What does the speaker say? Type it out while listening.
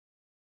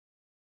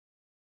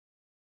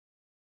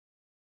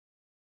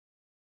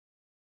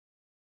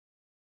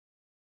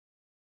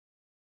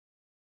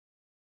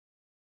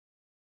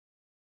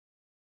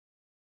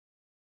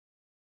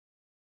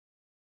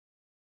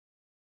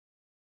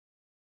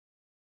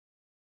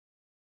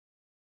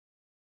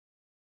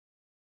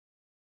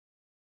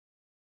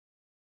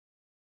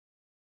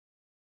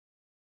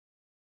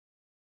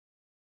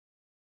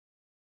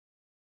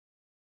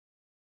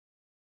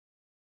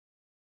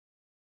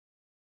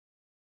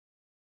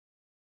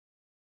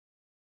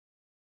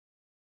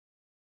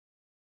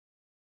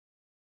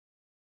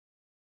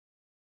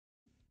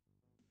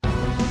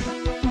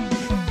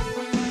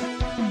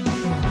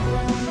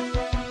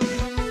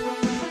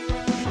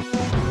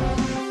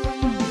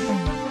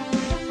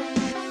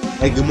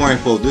Hey, good morning,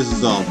 folks. This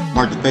is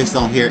Mark the Face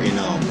On here, and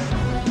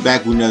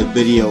back with another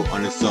video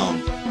on this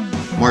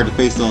Mark the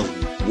Face On's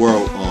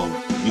World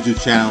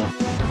YouTube channel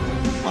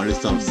on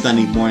this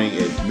Sunday morning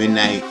at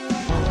midnight.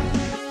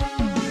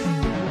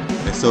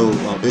 And so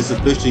it's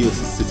officially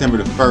September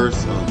the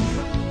 1st,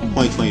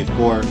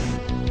 2024,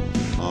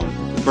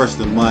 the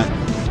first of the month.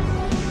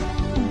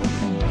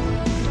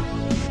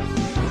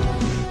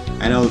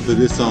 I know for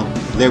this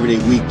Labor Day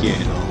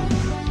weekend,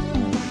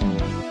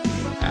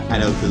 I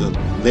know because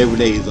Labor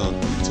Day is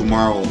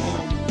tomorrow.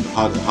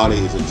 The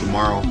holiday is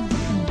tomorrow.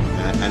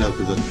 I know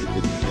because I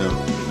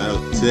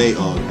know today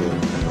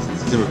the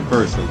September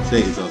 1st. So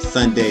today is a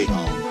Sunday.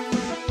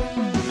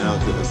 I know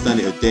it's a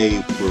Sunday, a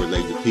day for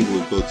like the people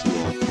who go to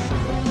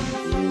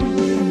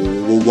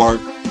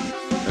work,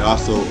 and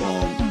also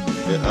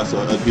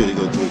other people that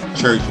go to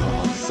church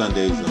on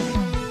Sundays.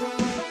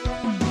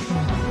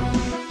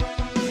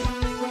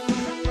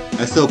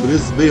 And so for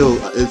this video,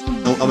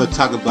 I'm gonna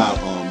talk about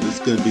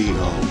this is gonna be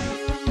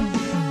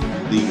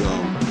the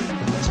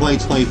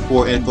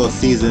 2024 NFL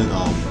season.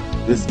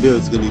 This video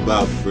is gonna be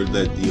about for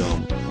the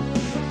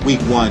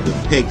week 1, the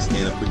picks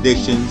and the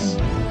predictions.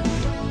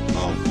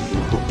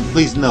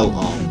 Please note,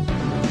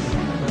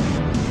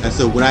 and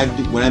so when I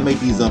make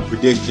these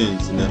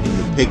predictions and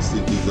the picks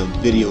in these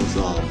videos,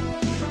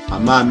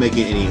 I'm not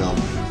making any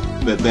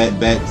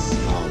bets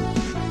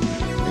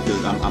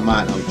because I'm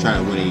not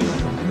trying to win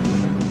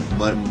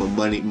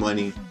any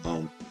money.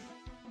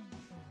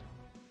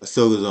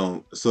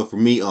 So for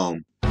me, so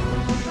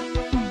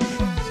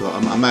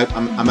I'm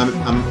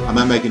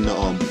not making the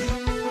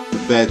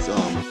bets.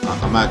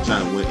 I'm not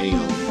trying to win any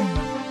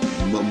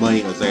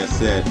money, as I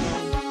said.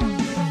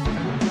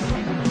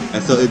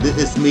 And so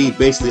it's me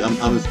basically.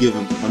 I'm just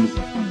giving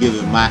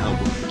my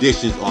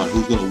predictions on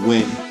who's gonna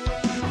win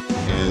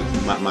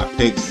and my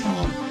picks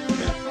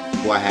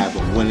who I have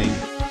on winning.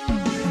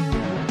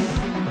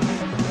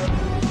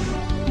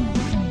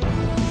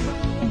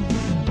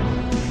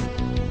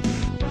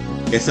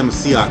 Yes, I'm a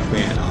Seahawks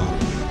fan.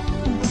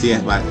 See,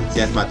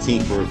 that's my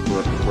team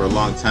for a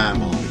long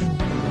time.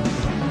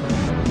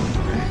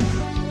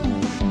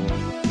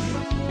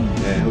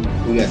 And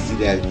we got to see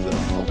that I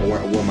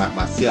wore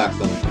my Seahawks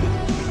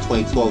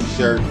 2012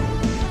 shirt,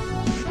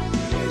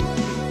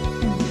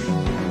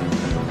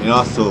 and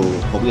also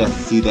we got to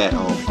see that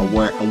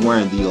I'm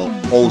wearing the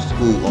old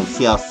school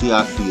Seahawks the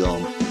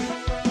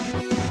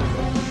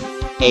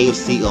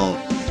AFC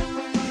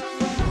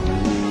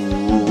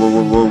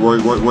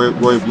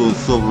royal blue and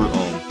silver.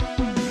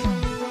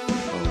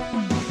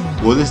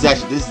 Well, this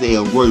is a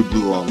royal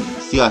blue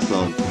Seahawks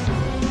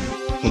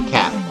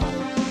cap.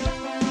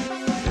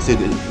 I said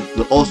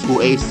the old school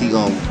AFC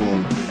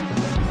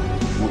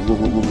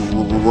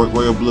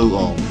royal blue.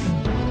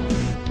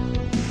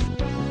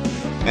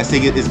 I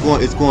think it's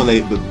going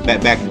like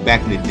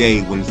back in the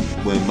day when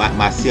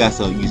my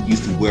Seahawks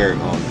used to wear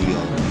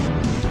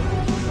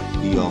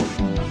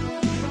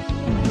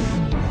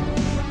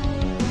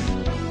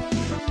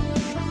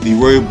the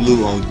royal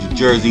blue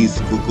jerseys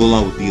would go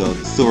along with the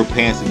silver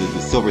pants and the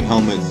silver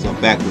helmets.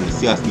 Back when the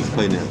Seahawks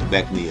played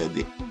back in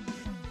the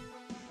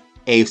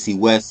AFC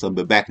West,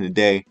 but back in the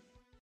day,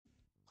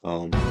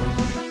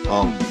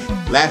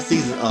 last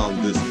season,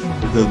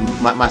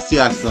 my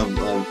Seahawks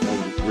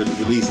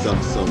released the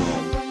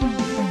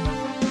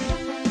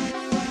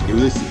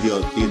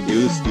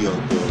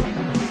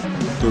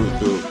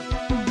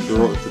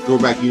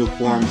throwback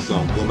uniforms.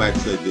 Going back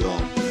to the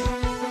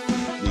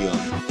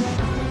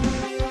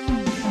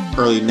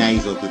early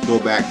 90s of the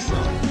throwbacks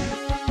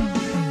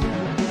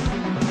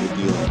with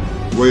the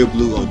royal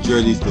blue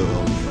jerseys, the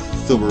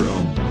silver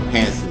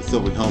pants and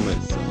silver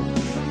helmets.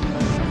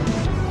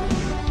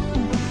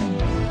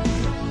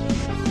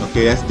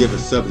 Okay, that's a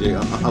different subject.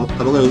 I'm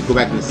going to go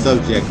back to the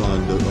subject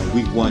on the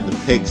week 1, the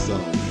picks,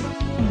 and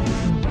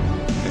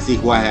see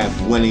who I have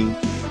winning.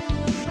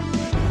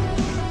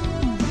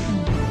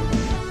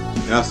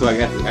 And also I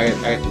got my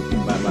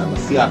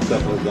Seahawks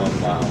up was on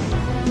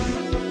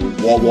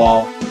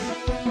wall.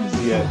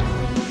 Yeah,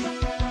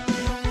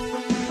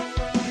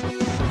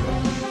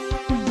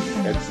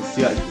 that's the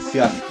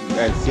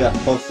Seahawks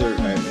poster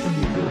and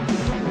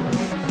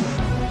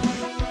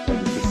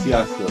the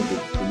Seahawks the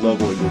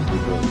logo with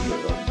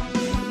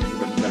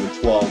number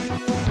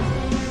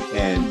 12,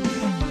 and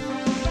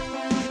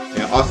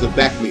also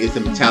back of me is the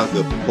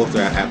Metallica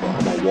poster I have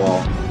on my wall.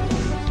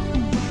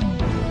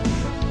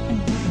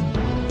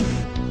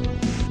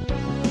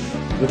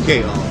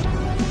 Okay,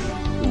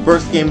 the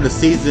first game of the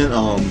season,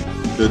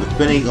 the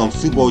defending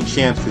Super Bowl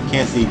champs, the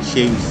Kansas City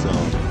Chiefs,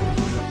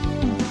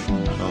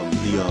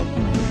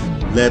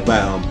 led by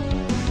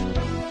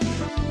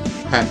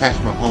Patrick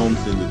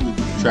Mahomes and the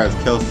Travis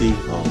Kelce,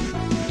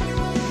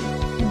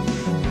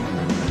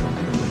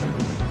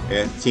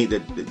 and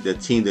the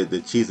team that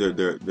the Chiefs are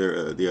they're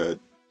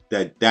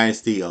that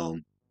dynasty,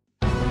 and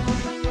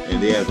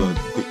they have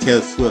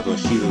Taylor Swift.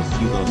 She's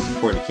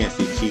supporting the Kansas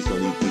City Chiefs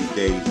on these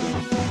days.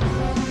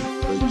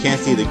 But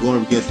Kansas City, they're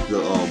going up against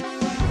the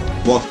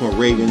Baltimore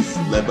Ravens,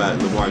 led by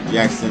Lamar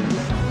Jackson.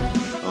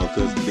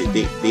 because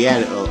they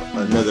added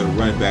another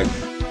running back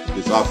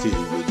this offseason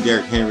with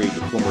Derrick Henry,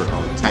 the former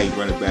tight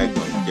running back.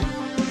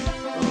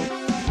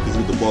 He's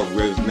with the Baltimore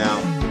Ravens now.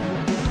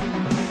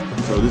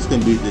 So this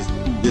game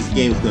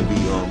is gonna be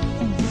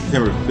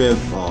September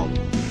 5th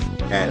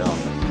at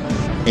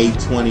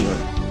 8:20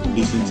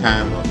 Eastern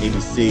Time on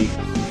ABC.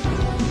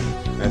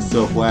 And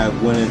so who I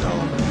have winning.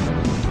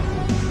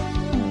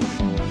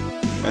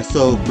 And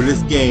so for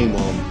this game,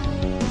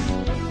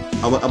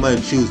 I'm gonna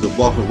choose the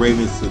Baltimore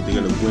Ravens. So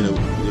they're gonna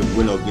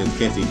win against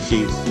Kansas City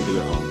Chiefs. So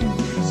they're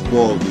gonna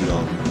spoil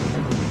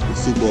the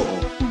Super Bowl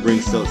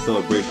ring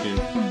celebration.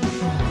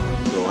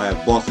 So I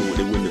have Baltimore.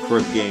 They win the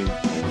first game.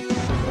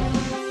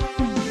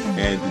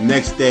 And the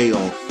next day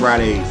on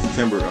Friday,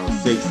 September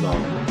 6th,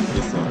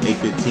 it's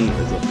 8:15.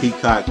 It's a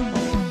Peacock.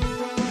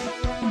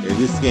 And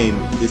this game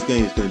is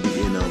going to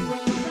be in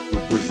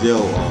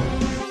Brazil.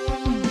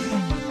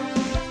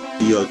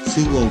 The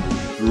two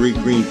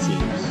green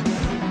teams.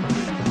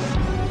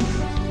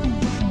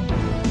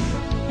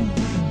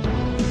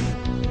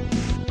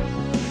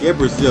 Yeah,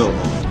 Brazil.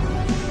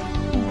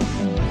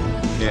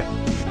 Yeah,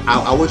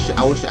 I wish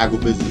I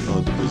could visit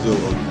the Brazil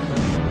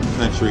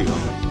country.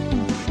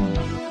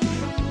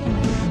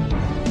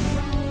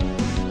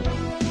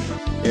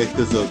 Yeah,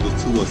 because of the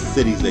two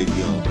cities they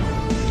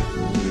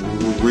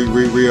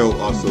Rio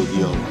also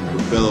the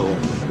Belo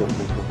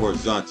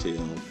Horizonte.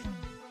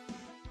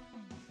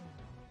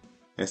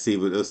 And see,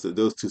 but those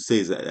two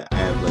cities that I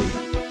have like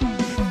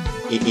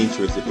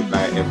interest if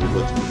I ever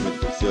go to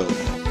Brazil.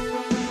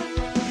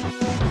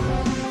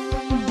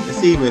 And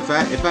see, if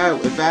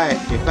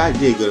I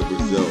did go to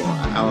Brazil, I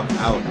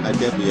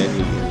definitely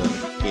need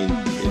an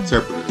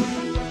interpreter.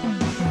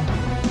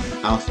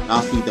 I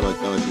don't speak that much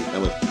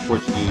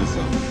Portuguese.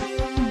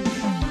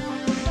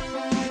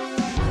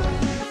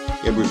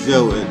 Yeah,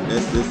 Brazil,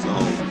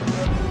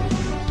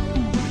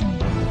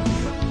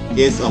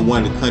 it's on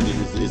one of the countries.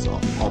 It's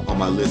on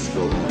my list to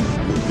go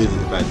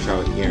visit if I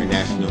travel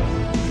international.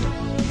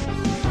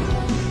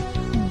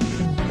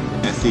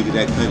 And see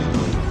that country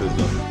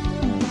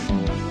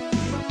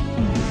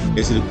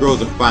because the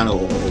girls are final.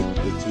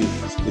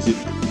 Is it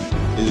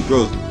the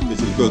girls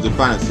are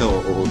final tell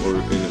or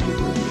in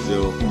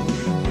Brazil?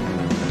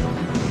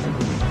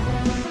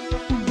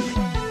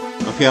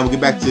 Okay, I'm gonna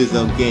get back to this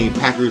game.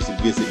 Packers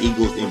against the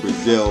Eagles in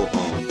Brazil.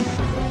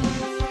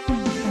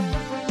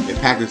 The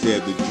Packers, they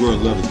have the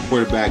Jordan Love as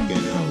quarterback,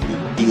 and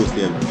the Eagles,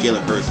 they have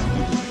Jalen Hurts.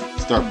 He's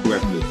the start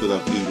quarterback for the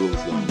Philadelphia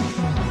Eagles.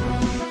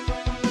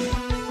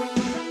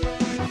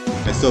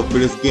 And so for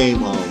this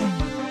game,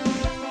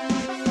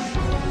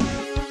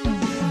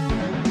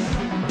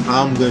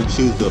 I'm gonna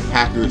choose the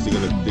Packers. They're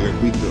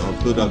gonna beat the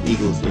Philadelphia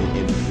Eagles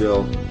in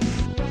Brazil.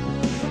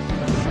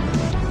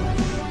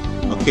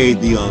 Okay,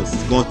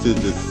 going to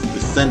the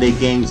Sunday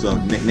games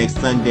next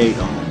Sunday.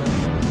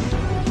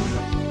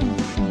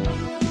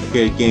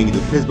 Okay, the game, the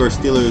Pittsburgh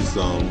Steelers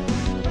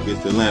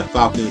against the Atlanta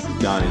Falcons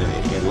down in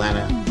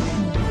Atlanta.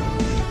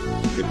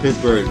 The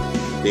Pittsburgh,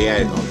 they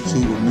had two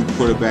new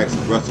quarterbacks,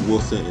 Russell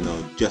Wilson and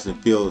Justin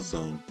Fields.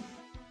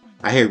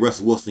 I hear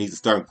Russell Wilson, he's the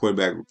starting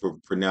quarterback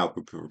for now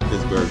for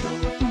Pittsburgh.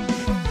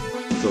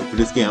 So for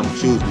this game, I'm gonna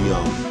choose the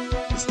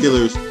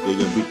Steelers. They're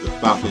gonna beat the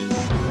Falcons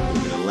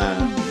in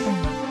Atlanta.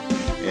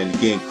 And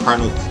again,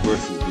 Cardinals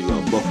versus the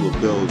Buffalo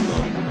Bills.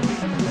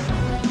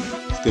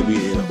 It's gonna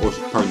be in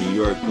Orchard Park, New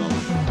York.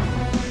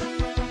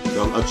 So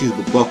I'm choosing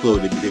the Buffalo.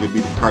 They're gonna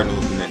beat the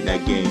Cardinals in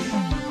that game.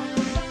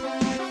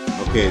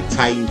 Okay, the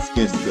Titans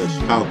against the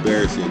Chicago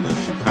Bears in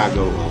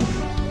Chicago.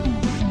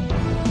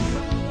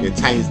 The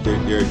Titans,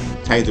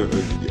 Titans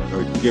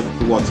are a different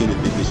football team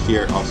this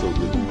year. Also,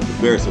 the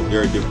Bears, so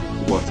they're a different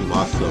football team.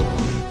 Also,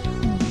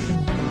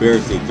 the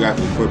Bears, they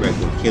drafted a quarterback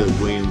Caleb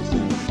Williams,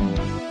 and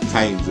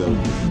Titans,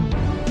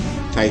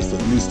 the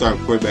new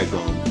starting quarterback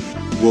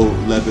Will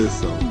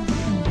Levis.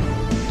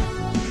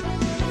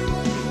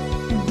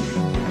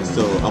 And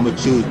so I'm gonna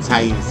choose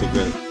Titans.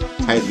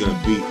 Titans gonna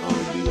beat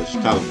the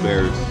Chicago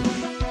Bears.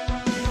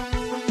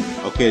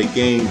 Okay, the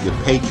game, the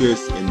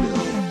Patriots and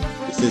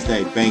the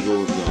Cincinnati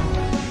Bengals.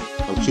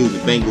 I'm choosing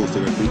the Bengals.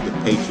 They're gonna beat the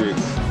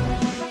Patriots.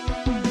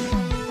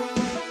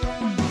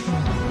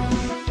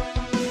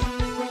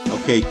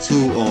 Okay,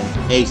 two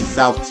AFC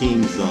South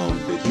teams. The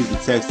Houston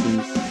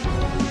Texans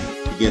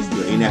against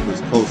the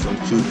Indianapolis Colts. I'm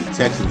choosing the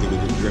Texans. They're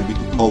gonna beat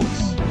the Colts.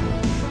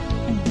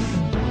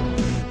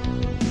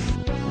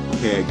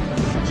 Okay,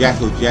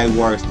 Jacksonville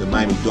Jaguars, the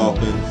Miami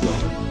Dolphins.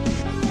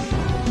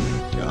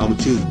 I'm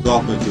gonna choose the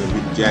Dolphins. They're gonna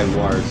beat the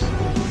Jaguars.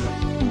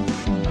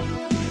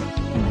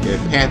 Yeah,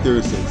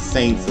 Panthers and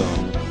Saints.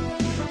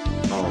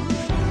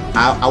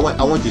 I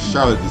went to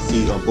Charlotte to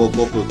see both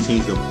of those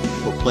teams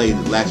play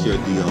last year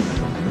at the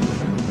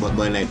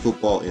Monday Night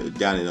Football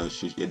down in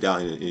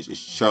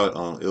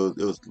Charlotte. It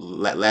was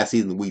last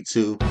season, week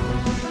 2.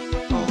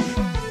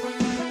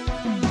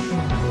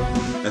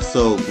 And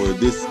so for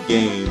this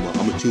game,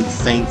 I'm gonna choose the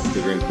Saints.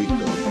 They're gonna beat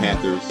the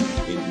Panthers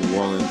in New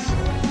Orleans.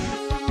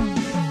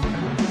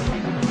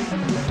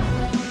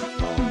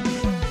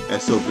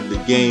 And so for the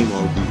game,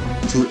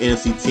 the two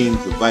NFC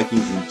teams, the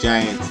Vikings and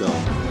Giants.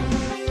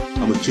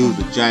 I'm gonna choose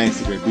the Giants.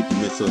 They're gonna beat the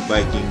Minnesota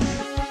Vikings.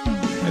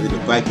 I think the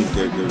Vikings,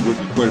 their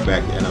rookie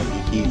quarterback,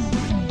 he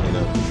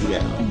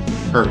got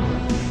hurt,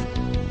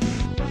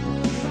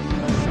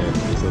 and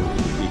so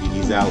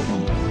he's out.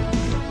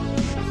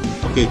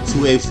 Okay,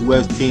 two AFC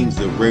West teams,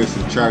 the Raiders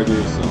and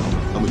Chargers.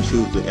 I'm gonna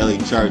choose the LA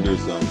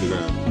Chargers. They're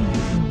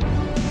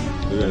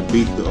gonna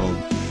beat the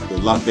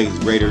Las Vegas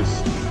Raiders.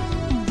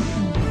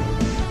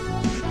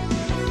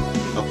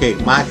 Okay,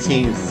 my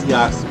team,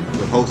 Seahawks,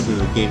 are hosting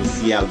the game in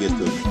Seattle against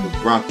the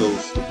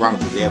Broncos. The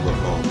Broncos, they have a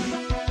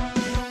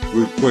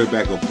rookie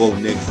quarterback of Bo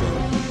Nix.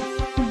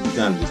 He's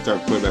down to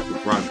start quarterback for the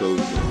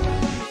Broncos.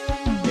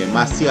 And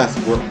my Seahawks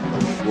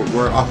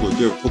we're also a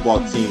good football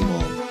team.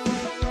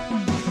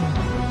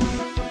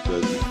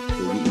 Because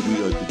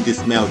we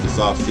dismantled this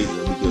offseason.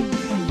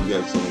 We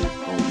got some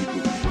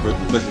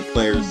professional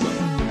players.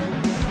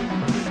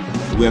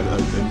 We have a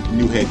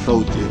new head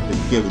coach.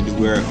 It's given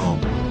new era.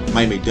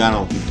 Mike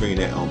McDonald, he's bringing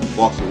that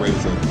Baltimore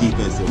Ravens on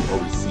defense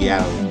over to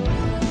Seattle.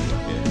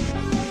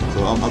 And so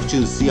I'm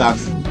choosing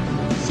Seahawks.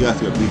 Seahawks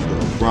are going to beat the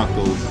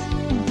Broncos.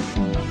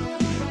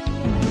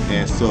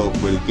 And so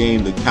for the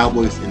game, the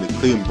Cowboys and the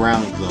Cleveland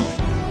Browns,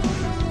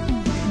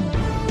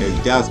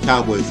 the Dallas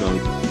Cowboys,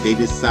 they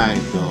just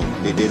signed,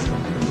 they just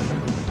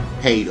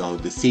paid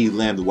the CeeDee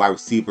Lamb, the wide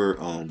receiver.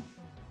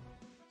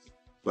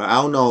 But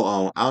I don't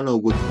know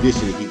what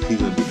condition he's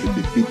going to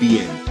be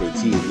in for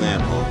CeeDee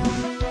Lamb.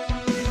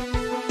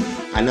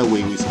 I know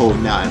when he was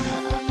holding out, and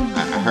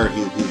I heard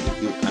he was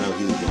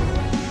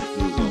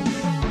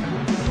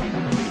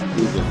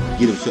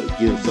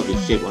get himself in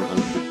shape on the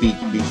beach,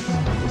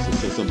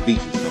 some beach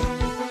or something.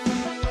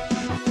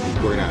 He's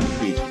working out on the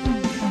beach.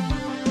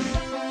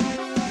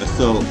 And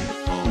so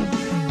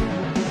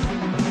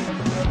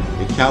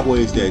the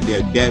Cowboys, their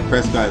Dak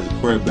Prescott is a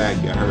quarterback.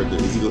 I heard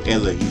that Ezekiel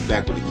Elliott, he's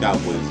back with the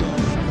Cowboys.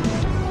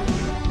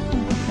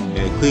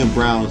 And the Cleveland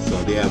Browns,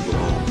 they have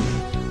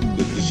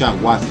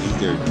Deshaun Watson. He's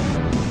their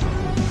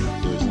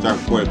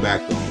starting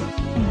quarterback.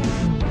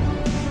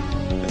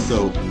 And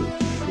so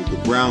the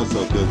Browns,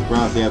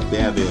 they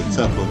have a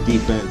tough on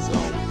defense.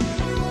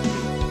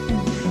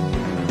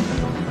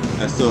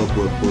 And so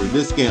for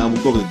this game, I'm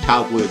gonna go with the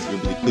Cowboys. It's gonna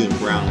be the Cleveland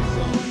Browns.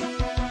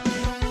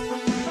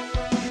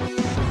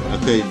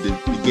 Okay, the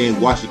game,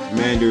 Washington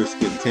Commanders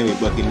against the Tampa Bay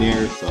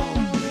Buccaneers.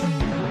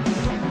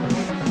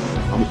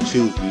 I'm gonna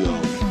choose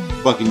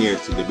the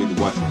Buccaneers to beat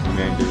the Washington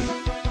Commanders.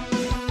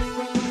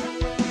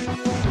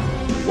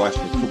 The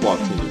Washington football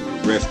team, the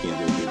Redskins,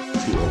 the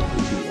two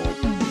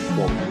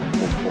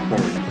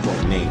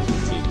former names of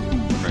the team,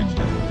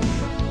 franchise.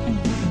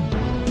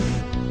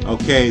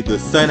 Okay, the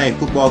Sunday night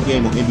football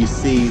game on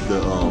NBC, the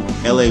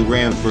LA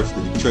Rams versus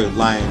the Detroit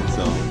Lions.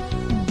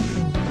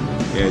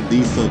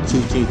 These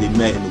two teams, they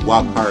met in the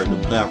wild card in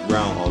the playoff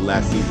round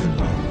last season.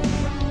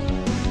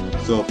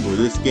 So for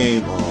this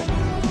game,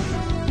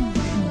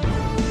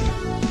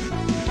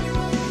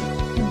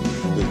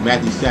 with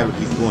Matthew Stafford,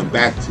 he's going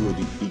back to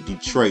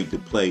Detroit to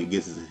play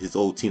against his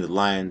old team, the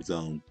Lions,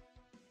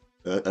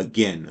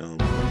 again.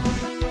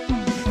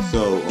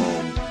 So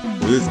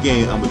for this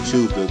game, I'm gonna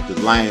choose the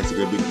Lions. Are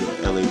gonna beat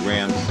the LA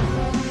Rams.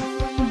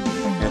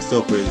 And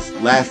so for this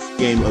last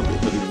game of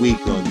the week,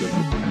 on the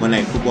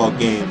Monday Night Football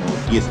game on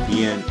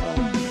ESPN,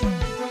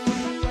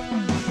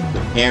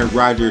 Aaron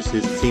Rodgers,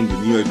 his team, the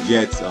New York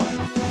Jets,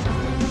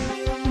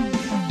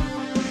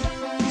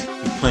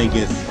 he's playing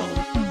against the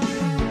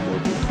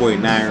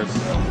 49ers.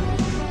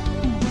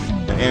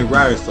 Aaron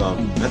Rodgers, I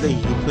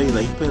think he played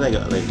like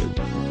a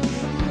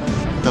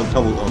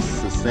couple of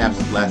snaps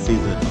last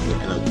season,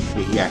 and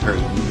he got hurt.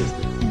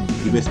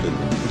 He missed the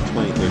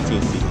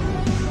 2013 season,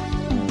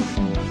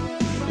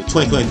 the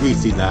 2023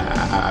 season.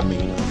 I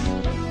mean,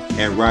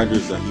 Aaron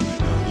Rodgers, he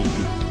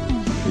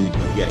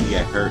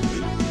got hurt.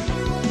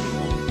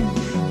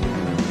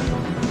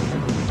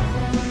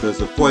 Because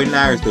the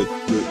 49ers, the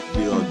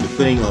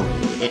defending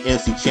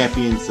NFC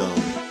champions, I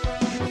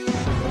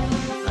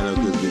know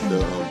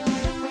the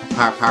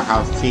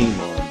powerhouse team.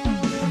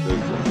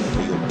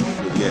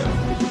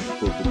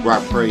 The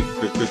Brock Purdy,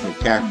 Chris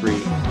McCaffrey,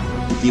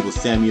 the Deebo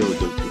Samuel,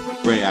 the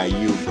Brandon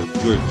Ayuk, the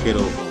George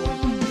Kittle.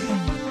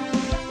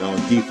 On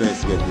defense,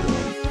 you got the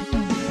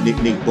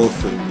Nick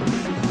Bosa,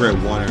 the Fred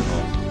Warner.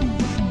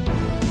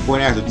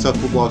 49ers are a tough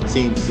football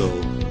team, so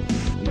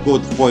we'll go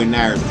with the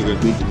 49ers. They're going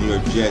to beat the New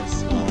York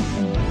Jets in the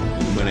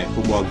Monday Night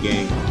Football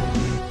game.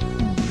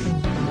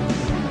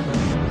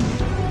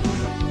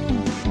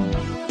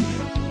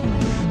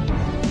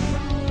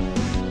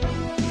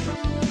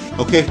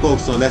 Okay,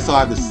 folks, so that's all I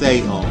have to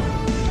say.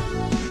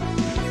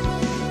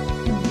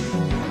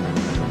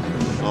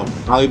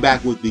 I'll be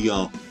back with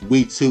the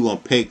week 2 on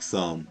picks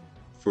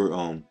for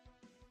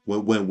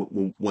when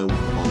week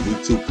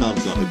 2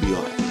 comes. It'll be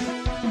on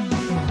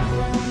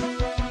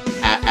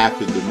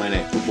after the Monday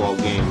Night Football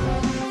game.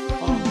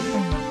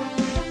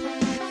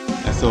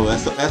 And so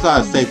that's all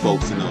I say,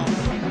 folks. And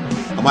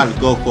I'm about to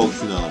go,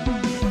 folks. And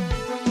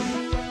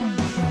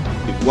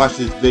if you watch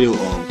this video,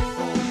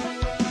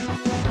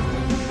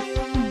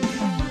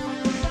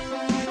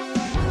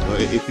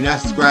 if you're not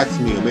subscribed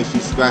to me, make sure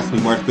you subscribe to me,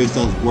 March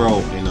Bastone's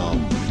World, and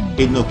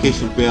hit the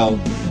notification bell,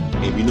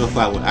 and be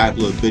notified when I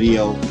upload a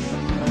video.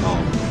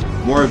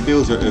 More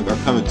videos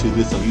are coming to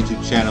this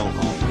YouTube channel.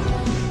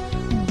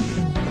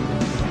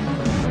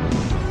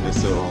 And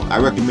so I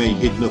recommend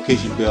you hit the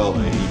notification bell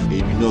and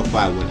be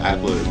notified when I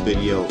upload a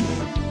video.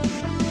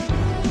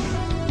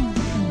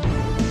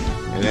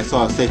 And that's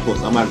all I say,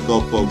 folks. I'm about to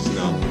go, folks.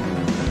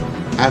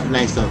 Have a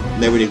nice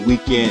Labor Day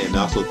weekend, and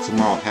also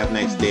tomorrow have a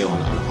nice day on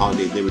the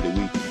holiday Labor Day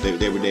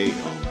week, Labor Day.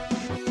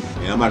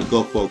 And I'm about to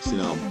go, folks.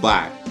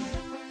 Bye.